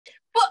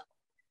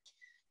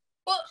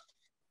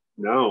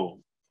No.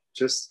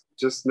 Just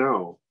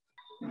no.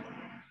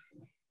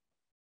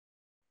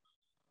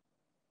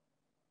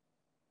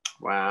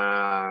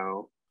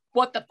 Wow.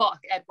 What the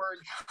fuck, Edward?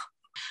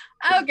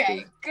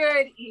 Okay,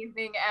 good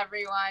evening,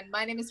 everyone.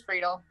 My name is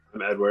Friedel.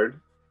 I'm Edward.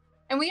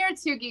 And we are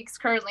two geeks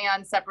currently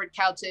on separate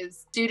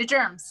couches due to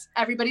germs.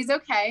 Everybody's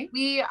okay.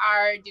 We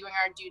are doing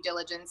our due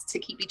diligence to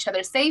keep each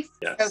other safe.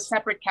 Yes. So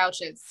separate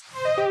couches.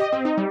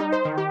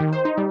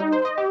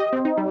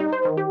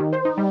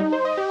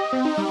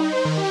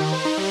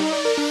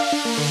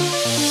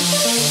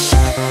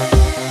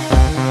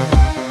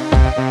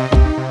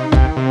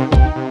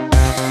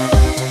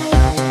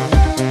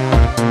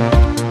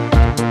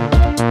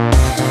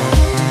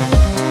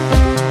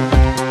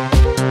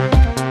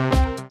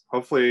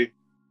 Hopefully,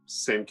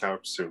 same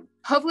couch soon.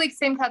 Hopefully,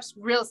 same couch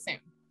real soon.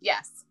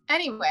 Yes.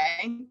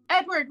 Anyway,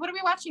 Edward, what are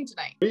we watching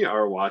tonight? We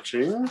are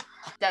watching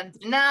Dun,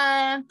 dun,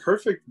 dun.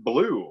 Perfect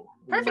Blue.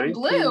 Perfect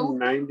Blue?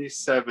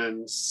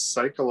 1997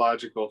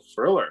 psychological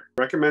thriller.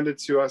 Recommended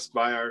to us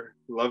by our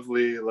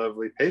lovely,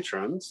 lovely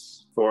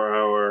patrons for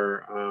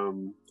our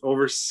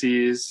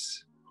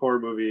overseas horror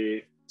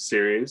movie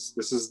series.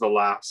 This is the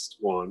last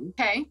one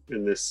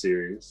in this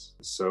series.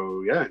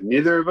 So yeah,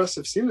 neither of us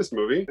have seen this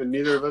movie and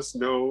neither of us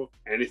know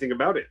anything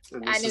about it.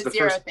 And this is the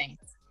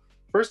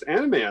first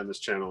anime on this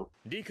channel.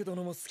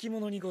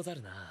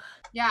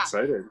 Yeah.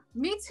 Excited.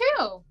 Me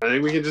too. I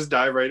think we can just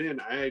dive right in.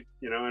 I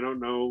don't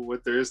know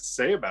what there is to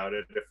say about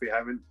it if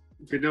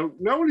we don't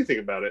know anything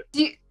about it.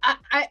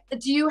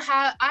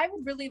 I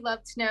would really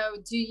love to know,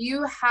 do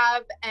you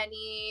have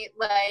any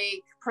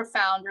like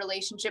profound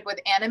relationship with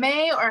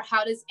anime, or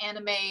how does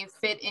anime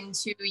fit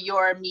into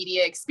your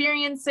media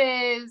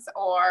experiences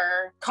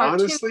or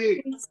cartoons?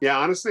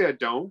 Honestly, I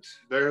don't.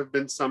 There have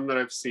been some that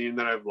I've seen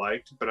that I've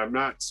liked, but I'm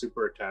not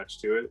super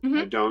attached to it.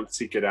 I don't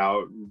seek it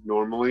out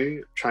normally.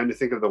 I'm trying to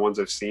think of the ones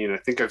I've seen. I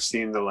think I've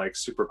seen the like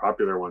super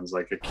popular ones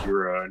like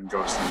Akira and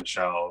Ghost in the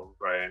Shell,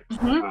 right?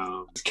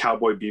 Does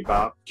Cowboy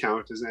Bebop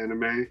count as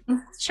anime?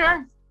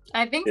 Sure,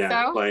 I think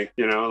so. Like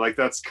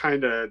that's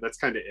kind of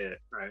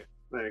it, right?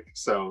 Like,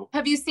 so.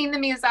 Have you seen the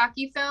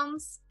Miyazaki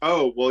films?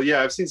 Oh, well,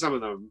 yeah, I've seen some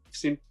of them. I've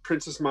seen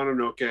Princess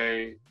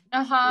Mononoke,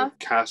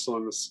 Castle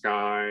in the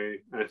Sky,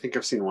 and I think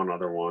I've seen one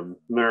other one.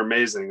 And they're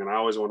amazing, and I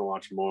always want to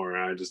watch more,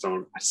 and I just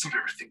don't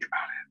ever think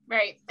about it.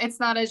 Right. It's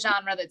not a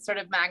genre that sort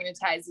of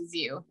magnetizes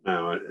you.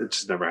 No, it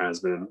just never has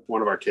been.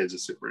 One of our kids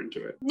is super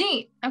into it.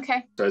 Neat.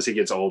 Okay. So as he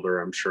gets older,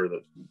 I'm sure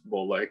that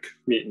we'll like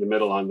meet in the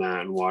middle on that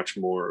and watch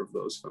more of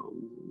those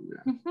films.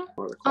 Yeah.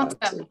 Or the classics.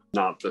 Awesome.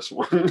 Not this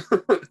one.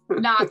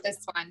 Not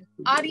this one.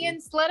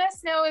 Audience, let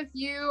us know if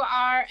you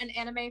are an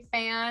anime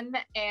fan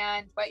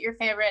and what your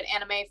favorite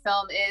anime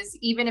film is,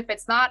 even if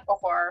it's not a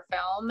horror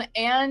film.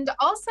 And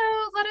also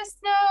let us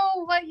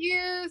know what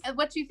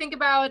you think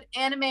about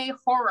anime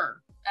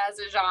horror as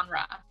a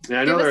genre. Yeah,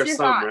 I know there are some,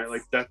 thoughts. Right?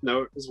 Like Death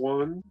Note is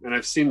one, and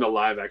I've seen the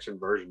live action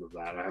version of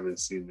that. I haven't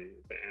seen the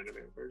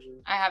anime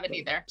version. I haven't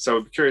either. So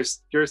I'm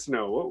curious to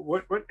know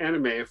what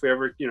anime, if we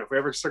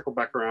ever circle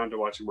back around to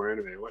watching more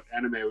anime, what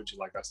anime would you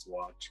like us to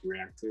watch,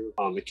 react to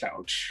on the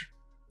couch?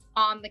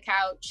 On the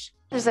couch.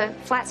 There's a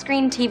flat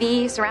screen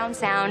TV, surround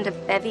sound, a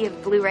bevy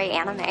of Blu-ray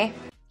anime.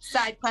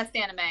 Side quest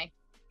anime.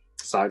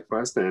 Side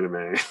quest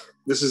anime.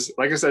 This is,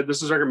 like I said,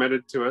 this is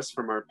recommended to us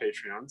from our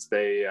Patreons.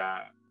 They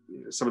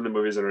some of the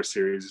movies in our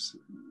series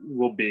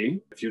will be.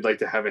 If you'd like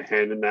to have a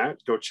hand in that,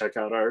 go check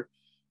out our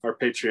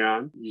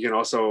Patreon. You can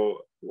also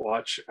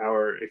watch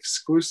our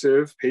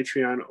exclusive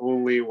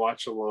Patreon-only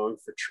watch-along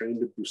for Train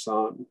to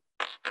Busan.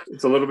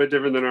 It's a little bit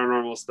different than our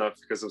normal stuff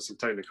because of some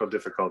technical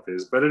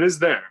difficulties, but it is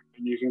there,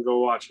 and you can go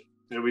watch it.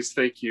 And we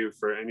thank you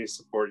for any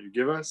support you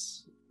give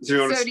us. If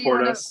you want to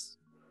support us,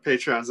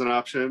 Patreon's an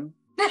option.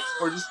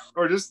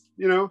 or just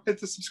hit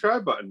the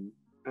subscribe button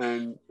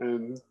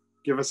and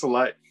give us a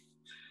like.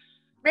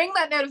 Ring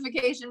that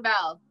notification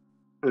bell.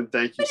 And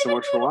thank you so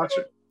much for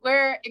watching.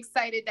 We're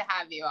excited to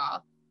have you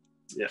all.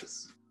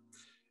 Yes.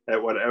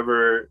 At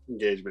whatever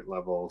engagement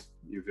level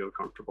you feel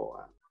comfortable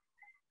at.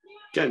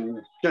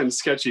 Getting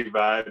sketchy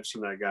vibes from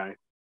that guy.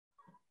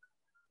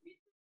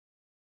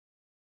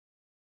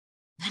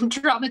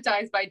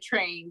 Traumatized by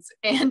trains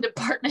and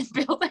apartment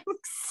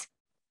buildings.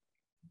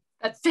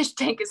 That fish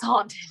tank is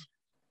haunted.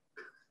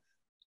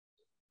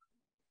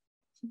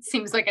 It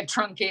seems like a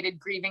truncated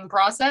grieving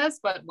process,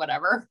 but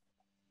whatever.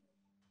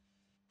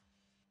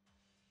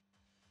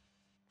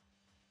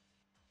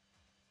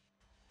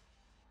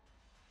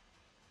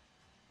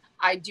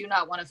 I do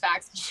not want a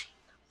fax machine.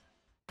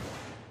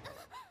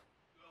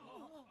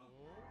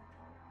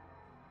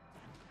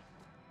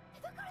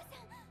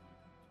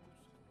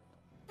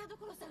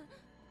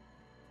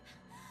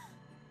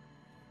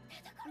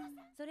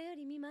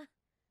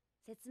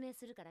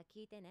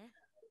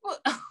 Oh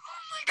my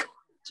god.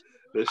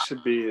 This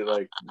should be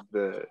like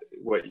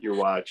what you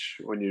watch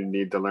when you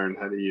need to learn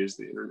how to use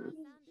the internet.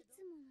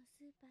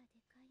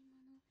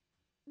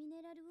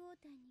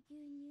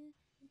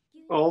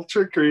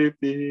 Ultra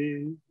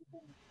creepy.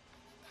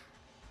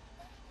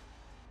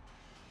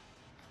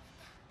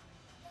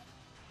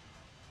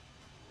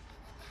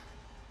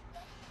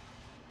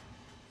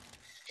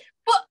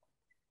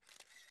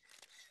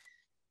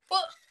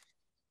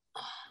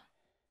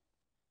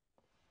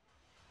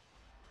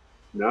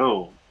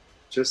 No.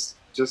 Just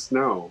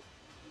no.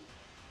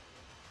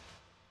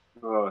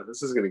 Oh,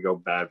 this is gonna go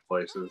bad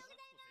places.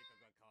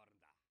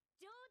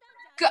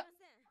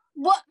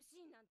 What?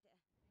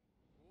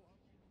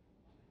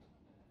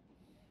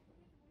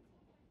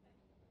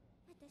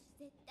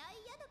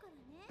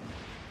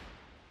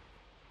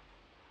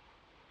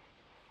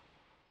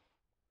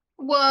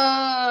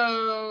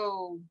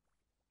 Whoa.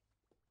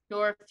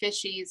 Your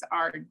fishies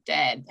are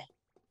dead.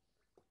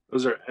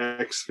 Those are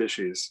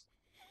ex-fishies.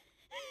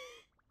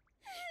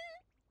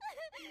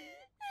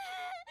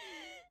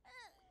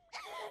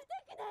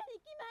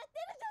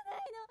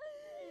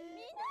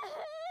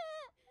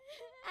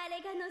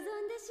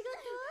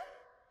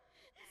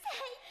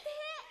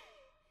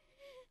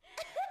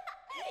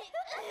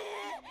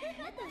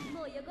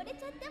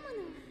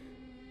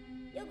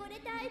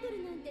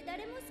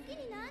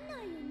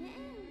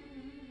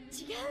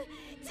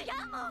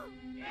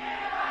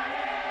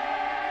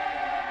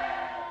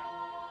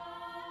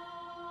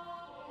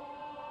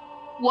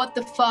 What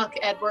the fuck,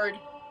 Edward?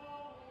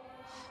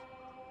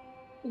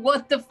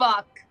 What the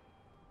fuck?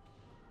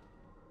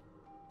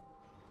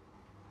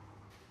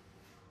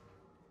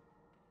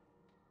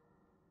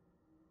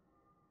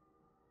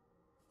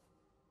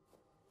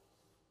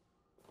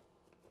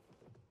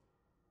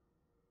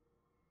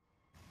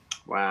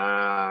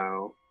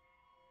 Wow.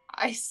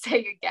 I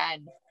say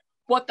again,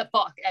 what the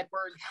fuck,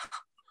 Edward?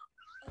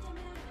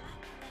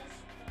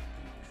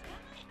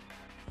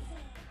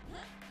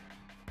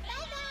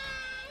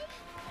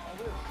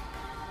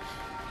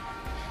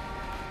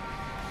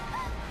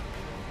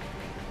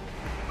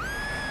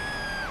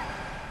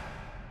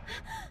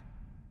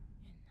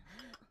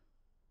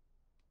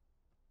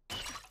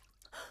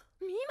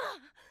 Mima,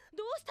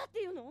 どうしたって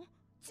いうの？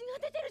血が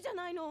出てるじゃ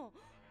ないの。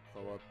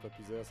変わった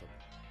ピザ屋さんだ。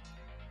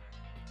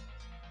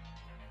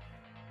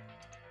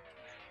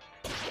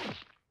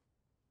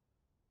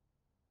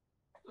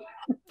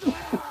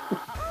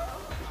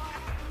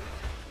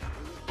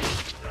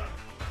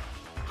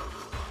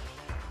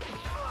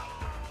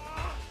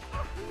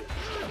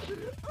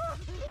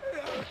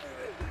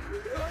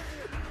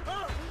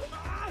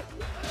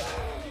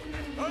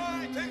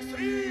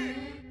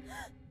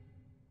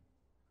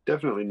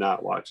Definitely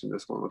not watching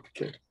this one with the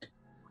kid.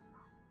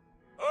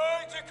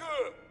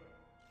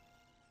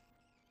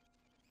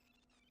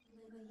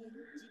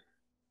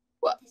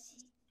 What?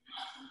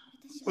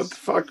 What the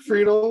fuck,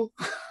 Friedel?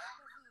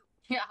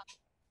 Yeah.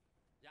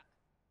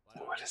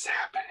 What is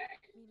happening?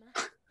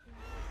 Yeah.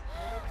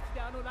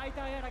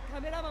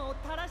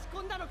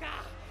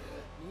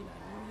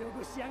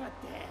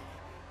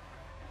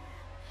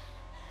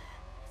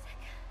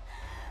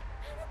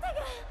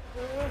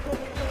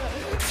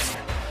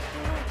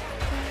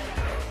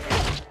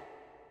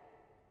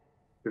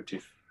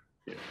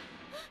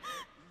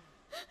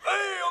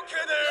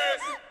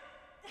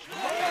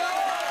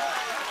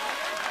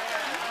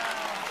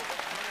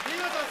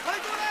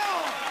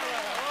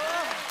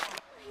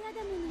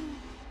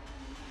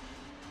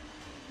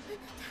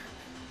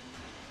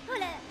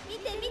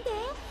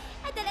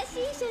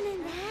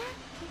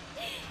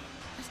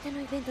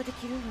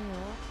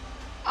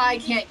 I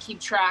can't keep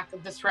track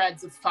of the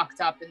threads of fucked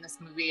up in this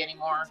movie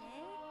anymore.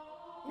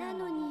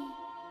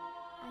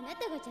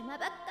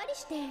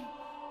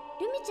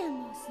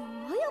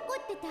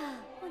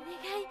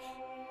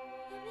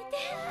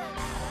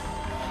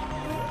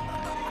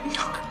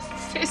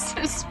 This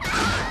is...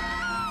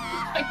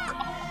 Oh my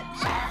God.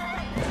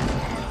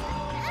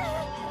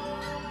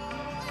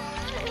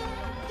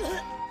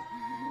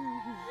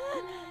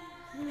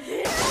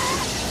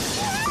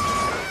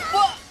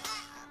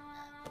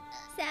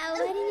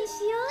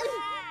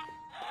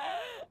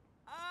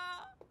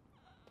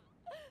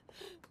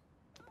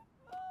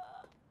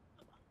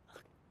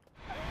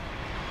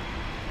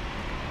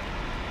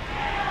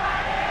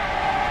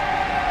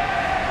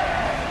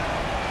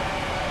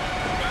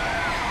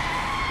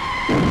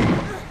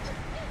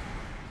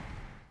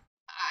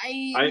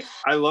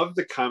 I love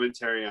the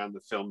commentary on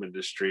the film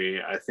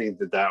industry. I think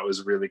that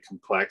was really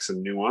complex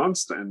and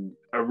nuanced, and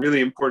a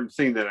really important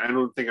thing that I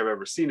don't think I've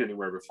ever seen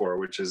anywhere before,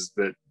 which is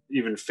that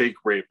even fake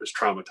rape is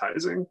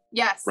traumatizing.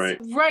 Yes,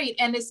 right.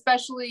 And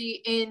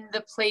especially in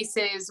the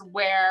places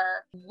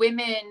where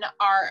women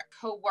are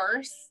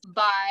coerced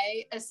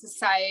by a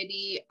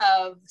society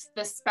of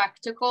the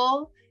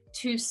spectacle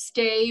to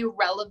stay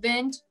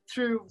relevant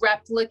through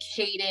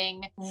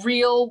replicating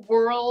real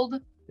world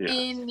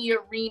in the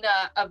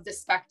arena of the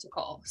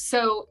spectacle.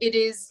 So it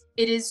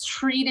is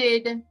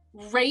treated,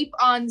 rape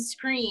on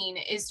screen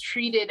is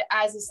treated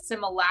as a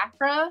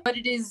simulacra, but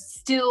it is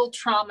still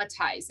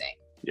traumatizing.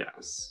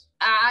 Yes.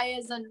 I,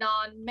 as a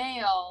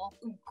non-male,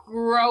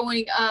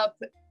 growing up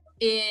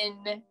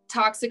in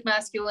toxic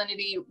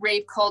masculinity,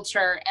 rape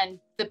culture, and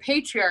the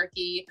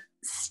patriarchy,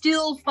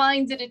 still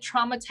finds it a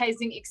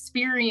traumatizing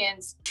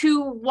experience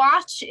to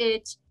watch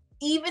it,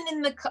 even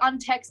in the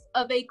context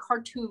of a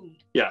cartoon.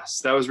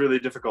 Yes, that was really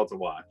difficult to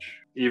watch,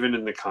 even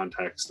in the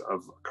context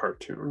of a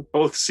cartoon.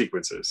 Both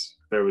sequences.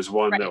 There was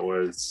one that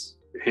was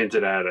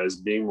hinted at as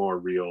being more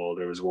real.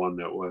 There was one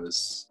that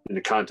was in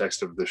the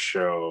context of the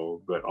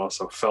show, but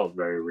also felt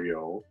very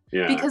real.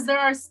 Yeah. Because there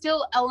are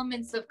still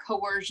elements of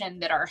coercion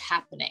that are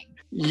happening.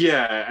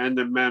 Yeah, and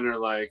the men are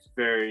like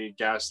very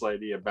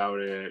gaslighty about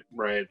it,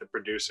 right? The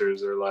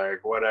producers are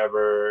like,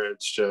 whatever,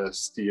 it's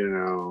just, you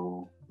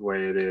know, the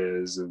way it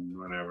is and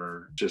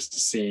whatever, just a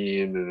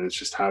scene, and it's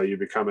just how you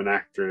become an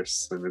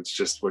actress, and it's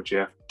just what you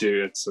have to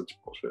do. It's such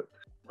bullshit.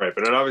 Right,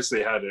 but it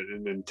obviously had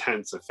an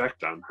intense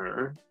effect on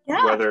her.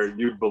 Yeah. Whether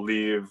you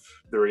believe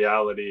the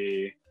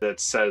reality that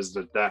says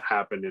that that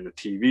happened in a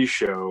TV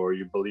show, or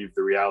you believe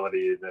the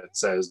reality that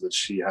says that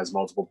she has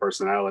multiple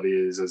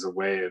personalities as a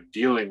way of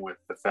dealing with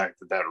the fact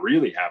that that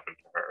really happened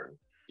to her.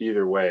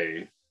 Either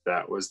way,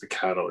 that was the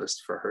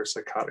catalyst for her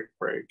psychotic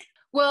break.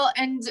 Well,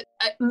 and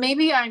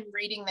maybe I'm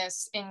reading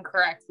this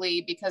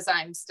incorrectly because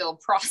I'm still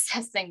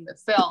processing the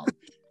film.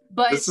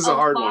 But this is a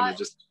hard one to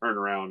just turn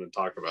around and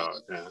talk about.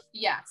 Yeah.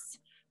 Yes.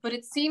 But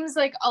it seems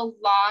like a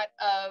lot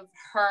of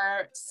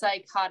her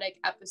psychotic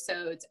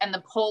episodes and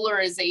the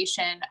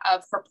polarization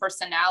of her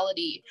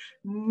personality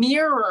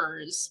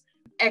mirrors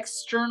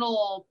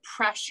external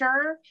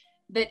pressure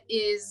that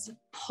is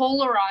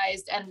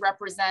polarized and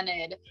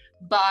represented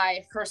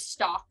by her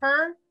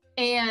stalker,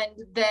 and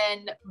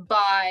then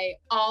by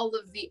all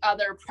of the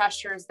other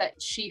pressures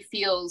that she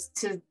feels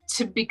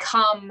to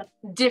become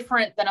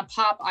different than a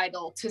pop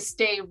idol, to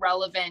stay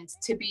relevant,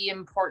 to be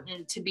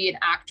important, to be an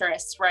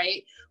actress,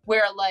 right?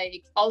 Where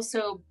like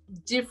also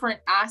different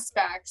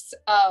aspects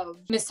of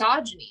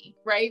misogyny,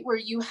 right? Where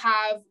you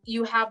have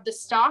the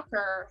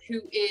stalker who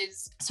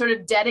is sort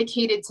of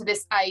dedicated to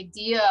this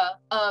idea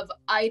of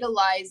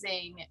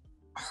idolizing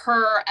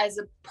her as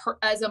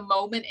a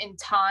moment in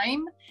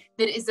time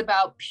that is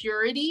about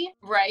purity,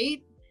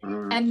 right?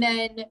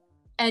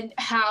 And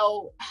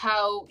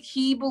how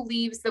he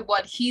believes that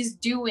what he's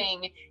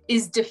doing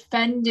is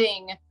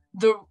defending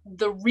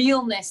the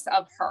realness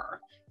of her,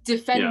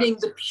 defending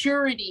the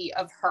purity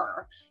of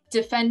her,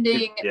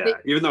 defending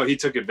even though he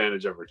took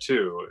advantage of her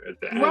too at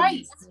the end.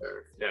 Right.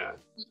 Yeah.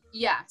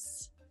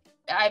 Yes.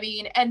 I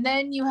mean, and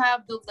then you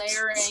have the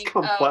layering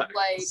of like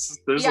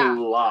there's a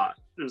lot.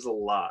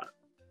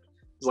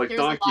 It's like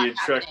There's Donkey and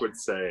Shrek would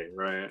say,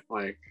 right?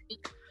 Like,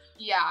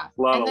 yeah,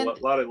 a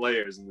lot of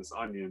layers in this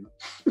onion.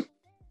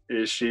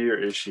 Is she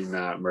or is she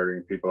not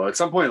murdering people? At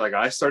some point, like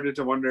I started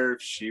to wonder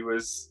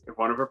if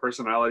one of her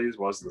personalities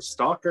was the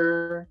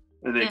stalker,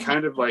 and they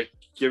kind of like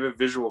give a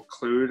visual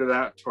clue to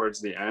that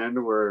towards the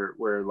end, where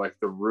like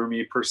the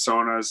Rumi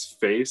persona's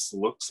face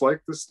looks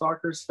like the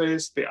stalker's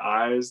face, the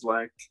eyes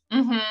like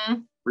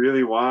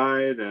really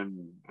wide,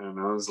 and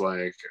I was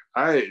like,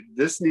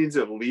 this needs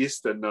at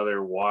least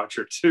another watch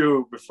or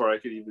two before I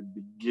could even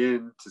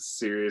begin to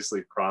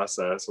seriously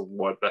process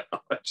what the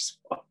hell I just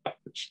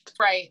watched.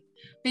 Right,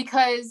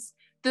 because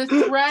the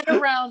thread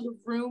around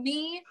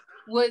Rumi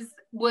was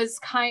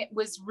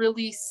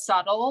really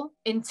subtle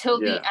until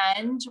the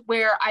end,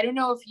 where I don't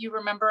know if you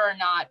remember or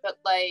not, but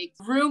like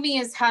Rumi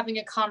is having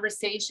a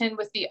conversation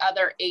with the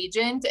other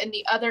agent, and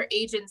the other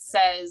agent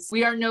says,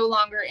 we are no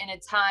longer in a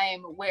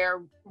time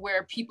where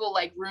people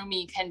like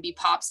Rumi can be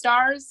pop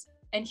stars,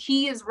 and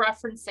he is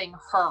referencing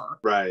her.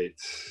 Right.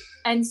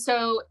 And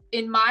so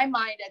in my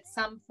mind, at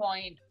some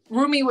point,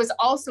 Rumi was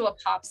also a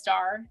pop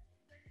star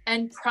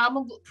and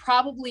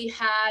probably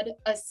had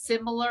a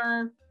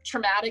similar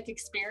traumatic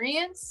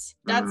experience.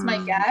 That's my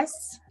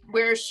guess,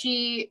 where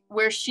she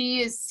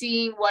is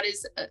seeing what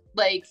is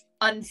like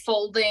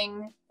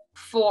unfolding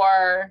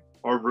for.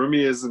 Or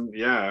Rumi is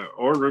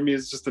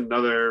just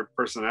another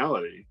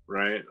personality,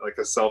 right? Like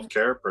a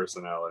self-care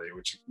personality,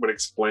 which would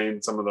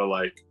explain some of the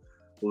like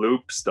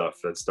loop stuff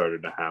that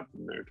started to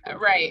happen there.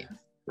 Right.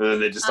 And then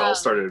they just all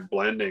started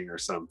blending or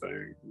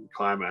something.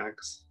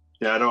 Climax.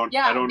 Yeah, I don't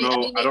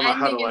know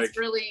how to like.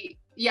 Really,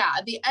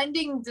 the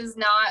ending does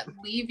not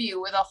leave you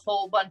with a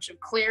whole bunch of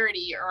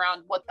clarity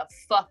around what the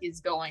fuck is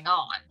going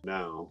on.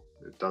 No,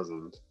 it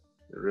doesn't.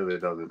 It really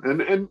doesn't.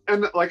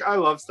 And like I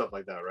love stuff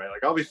like that, right?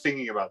 Like I'll be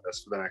thinking about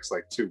this for the next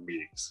like 2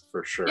 weeks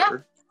for sure. Yeah,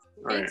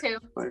 right? Me too.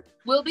 Like,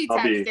 we'll be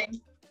texting.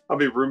 I'll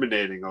be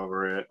ruminating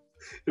over it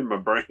in my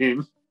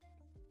brain.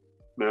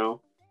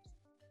 No.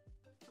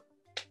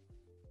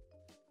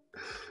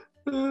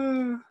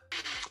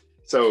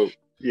 So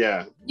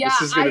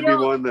this is going to be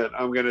one that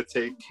I'm going to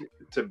take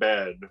to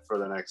bed for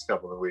the next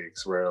couple of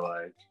weeks, where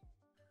like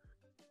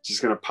it's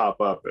just going to pop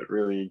up at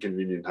really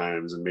inconvenient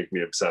times and make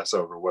me obsess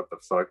over what the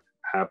fuck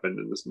happened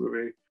in this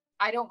movie.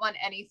 I don't want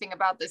anything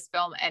about this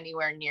film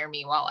anywhere near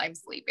me while I'm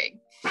sleeping.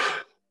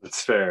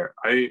 That's fair.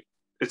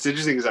 It's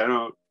interesting because I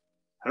don't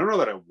know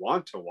that I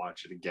want to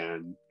watch it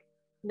again.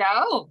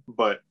 No.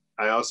 But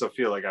I also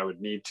feel like I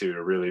would need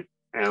to really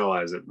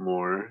analyze it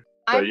more.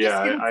 I'm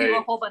just going to do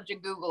a whole bunch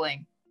of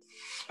Googling.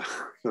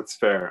 That's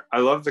fair. I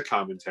love the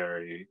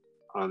commentary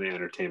on the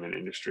entertainment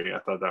industry. I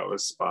thought that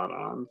was spot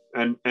on.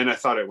 And I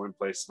thought it went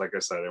places, like I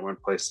said, it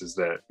went places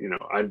that, you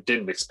know, I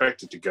didn't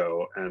expect it to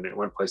go. And it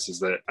went places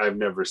that I've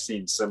never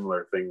seen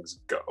similar things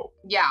go.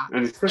 Yeah.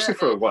 And especially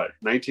for what,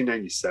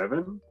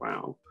 1997?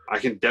 Wow. I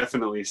can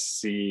definitely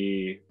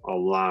see a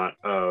lot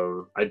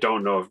of, I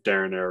don't know if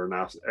Darren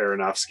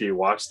Aronofsky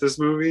watched this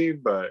movie,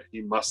 but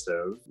he must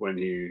have when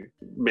he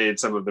made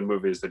some of the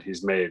movies that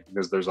he's made,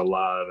 because there's a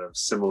lot of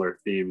similar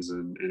themes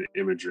and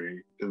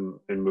imagery in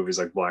movies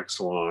like Black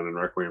Swan and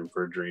Requiem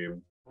for a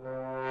Dream.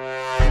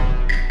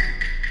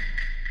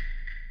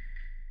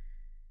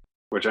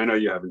 Which I know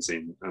you haven't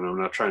seen, and I'm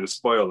not trying to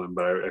spoil them,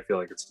 but I feel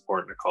like it's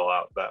important to call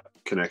out that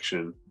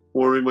connection.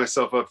 Warming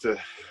myself up to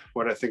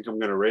what I think I'm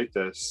going to rate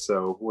this.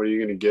 So what are you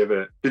going to give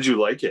it? Did you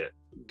like it?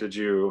 Did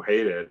you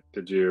hate it?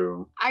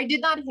 I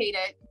did not hate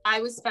it.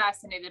 I was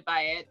fascinated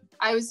by it.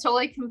 I was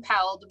totally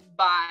compelled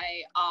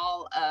by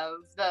all of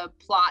the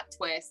plot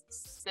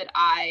twists that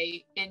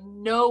I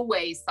in no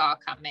way saw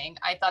coming.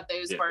 I thought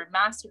those were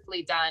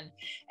masterfully done.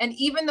 And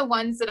even the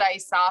ones that I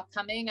saw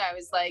coming, I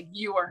was like,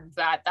 you earned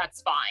that.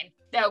 That's fine.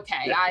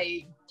 Okay. Yeah.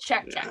 I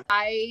check.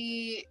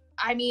 I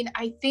mean,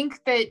 I think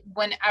that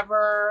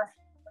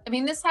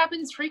this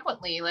happens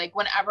frequently. Like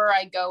whenever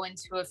I go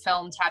into a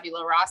film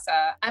tabula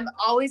rasa, I'm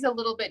always a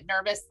little bit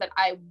nervous that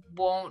I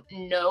won't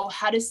know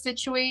how to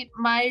situate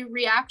my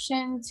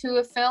reaction to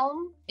a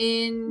film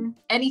in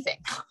anything.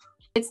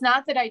 It's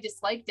not that I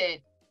disliked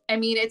it. I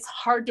mean, it's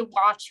hard to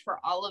watch for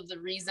all of the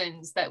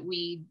reasons that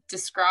we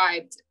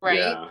described, right?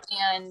 Yeah.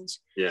 And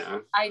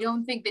I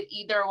don't think that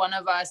either one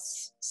of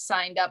us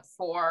signed up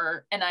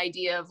for an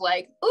idea of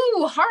like,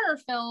 ooh, horror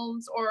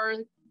films or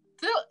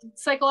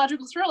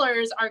psychological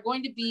thrillers are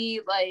going to be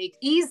like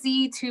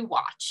easy to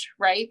watch,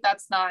 right?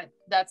 That's not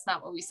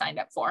what we signed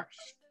up for.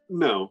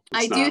 No,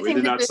 it's not. We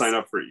did not sign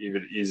up for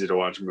even easy to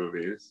watch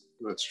movies.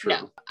 That's true.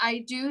 No,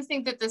 I do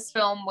think that this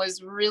film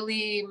was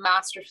really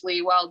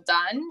masterfully well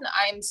done.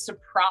 I'm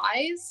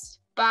surprised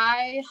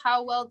by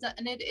how well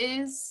done it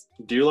is.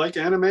 Do you like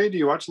anime? Do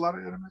you watch a lot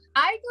of anime?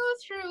 I go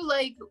through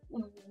like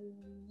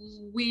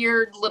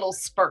weird little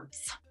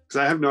spurts. Because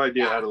I have no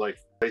idea how to like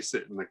place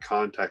it in the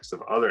context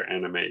of other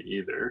anime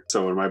either.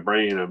 So in my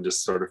brain, I'm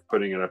just sort of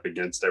putting it up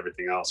against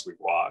everything else we've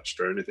watched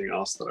or anything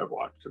else that I've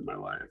watched in my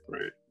life,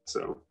 right?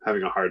 So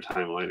having a hard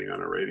time landing on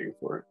a rating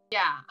for it.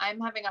 Yeah, I'm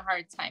having a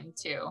hard time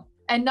too.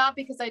 And not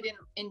because I didn't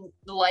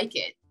like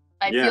it.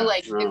 I feel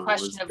like the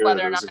question of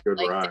whether or not I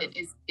liked it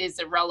is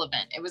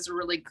irrelevant. It was a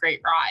really great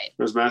ride.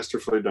 It was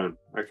masterfully done.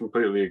 I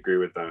completely agree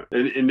with that.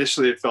 And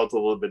initially it felt a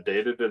little bit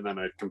dated, and then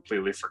I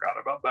completely forgot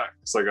about that.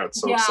 So I got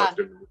so sucked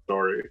into the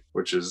story,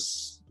 which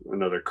is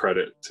another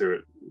credit to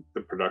it,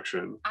 the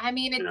production. I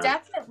mean, it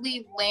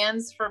definitely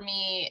lands for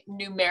me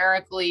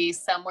numerically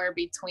somewhere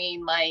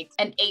between like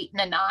an 8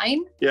 and a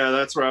 9. Yeah,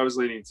 that's where I was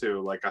leaning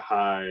to, like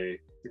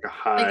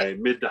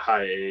mid to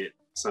high 8.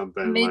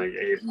 Something like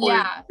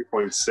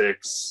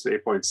 8.6,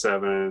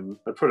 8.7.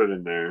 I put it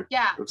in there.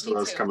 Yeah. That's what I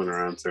was coming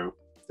around to.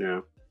 Yeah.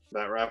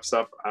 That wraps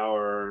up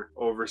our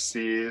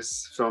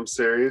overseas film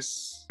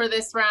series. For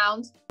this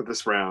round.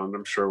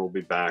 I'm sure we'll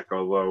be back.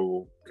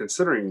 Although,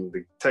 considering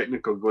the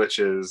technical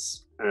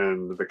glitches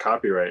and the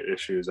copyright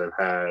issues I've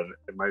had,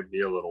 it might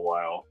be a little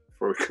while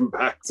before we come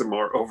back to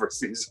more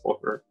overseas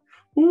horror.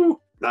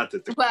 Woo! Not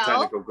that the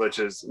technical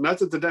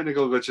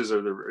glitches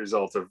are the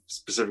result of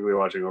specifically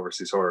watching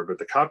overseas horror, but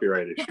the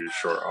copyright issues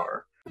sure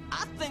are.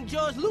 I think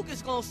George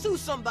Lucas gonna sue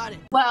somebody.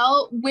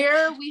 Well,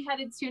 where are we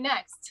headed to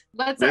next?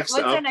 What's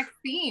our next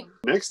theme?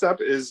 Next up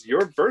is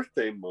your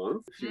birthday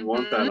month, if you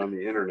want that on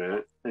the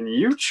internet. And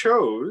you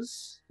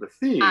chose the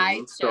theme.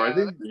 So I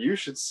think you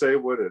should say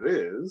what it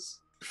is.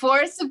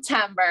 For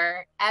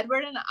September,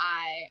 Edward and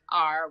I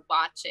are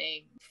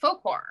watching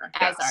folk horror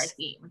as our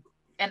theme.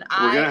 And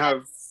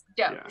we're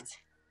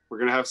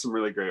going to have some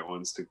really great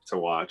ones to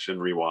watch and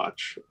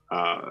rewatch.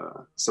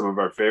 Some of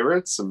our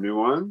favorites, some new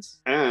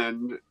ones.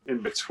 And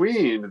in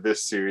between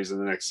this series and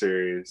the next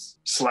series,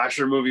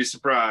 slasher movie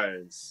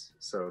surprise.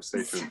 So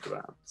stay tuned for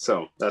that.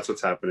 So that's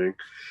what's happening.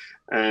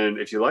 And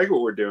if you like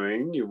what we're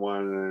doing, you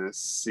want to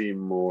see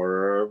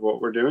more of what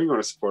we're doing, you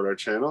want to support our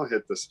channel,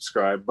 hit the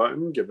subscribe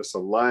button, give us a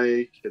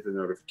like, hit the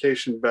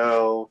notification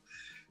bell,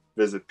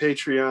 visit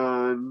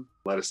Patreon,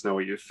 let us know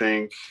what you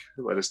think,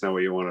 let us know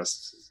what you want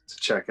us to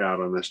check out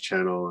on this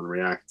channel and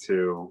react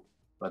to.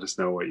 Let us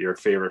know what your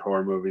favorite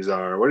horror movies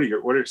are.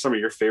 What are some of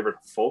your favorite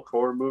folk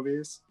horror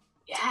movies?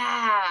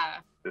 Yeah.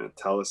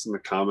 Tell us in the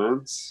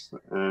comments,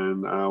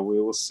 and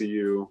we will see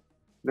you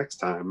next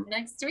time.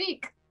 Next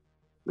week.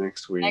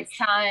 Next week.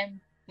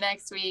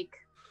 Next week.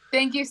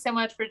 Thank you so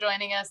much for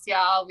joining us,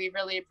 y'all. We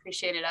really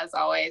appreciate it as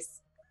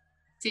always.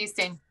 See you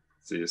soon.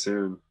 See you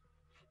soon.